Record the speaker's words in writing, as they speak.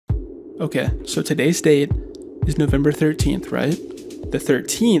Okay, so today's date is November 13th, right? The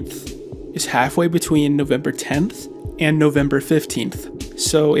 13th is halfway between November 10th and November 15th.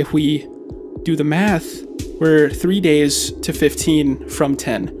 So if we do the math, we're 3 days to 15 from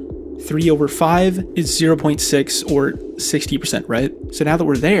 10. 3 over 5 is 0.6 or 60%, right? So now that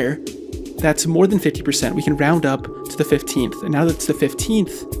we're there, that's more than 50%. We can round up to the 15th. And now that it's the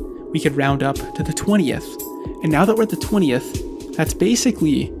 15th, we can round up to the 20th. And now that we're at the 20th, that's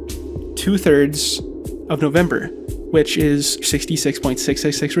basically 2/3 of November, which is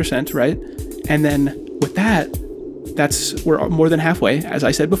 66.666%, right? And then with that, we're more than halfway. As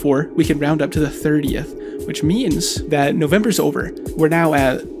I said before, we can round up to the 30th, which means that November's over. We're now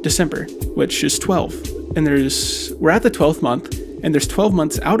at December, which is 12. And we're at the 12th month, and there's 12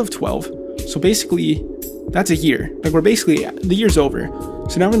 months out of 12. So basically, that's a year. Like the year's over.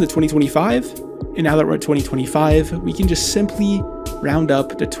 So now we're in the 2025, and now that we're at 2025, we can just simply round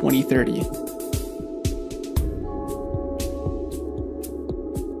up to 2030.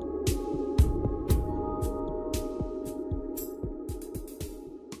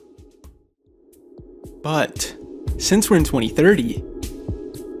 But since we're in 2030,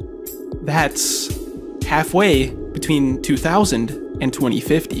 that's halfway between 2000 and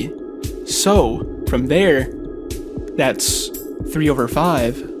 2050. So from there, that's 3 over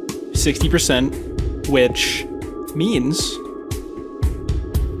 5, 60%, which means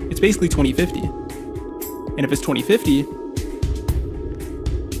it's basically 2050. And if it's 2050,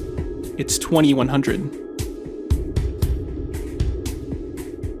 it's 2100.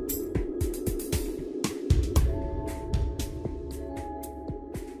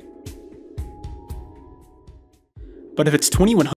 But if it's 2100,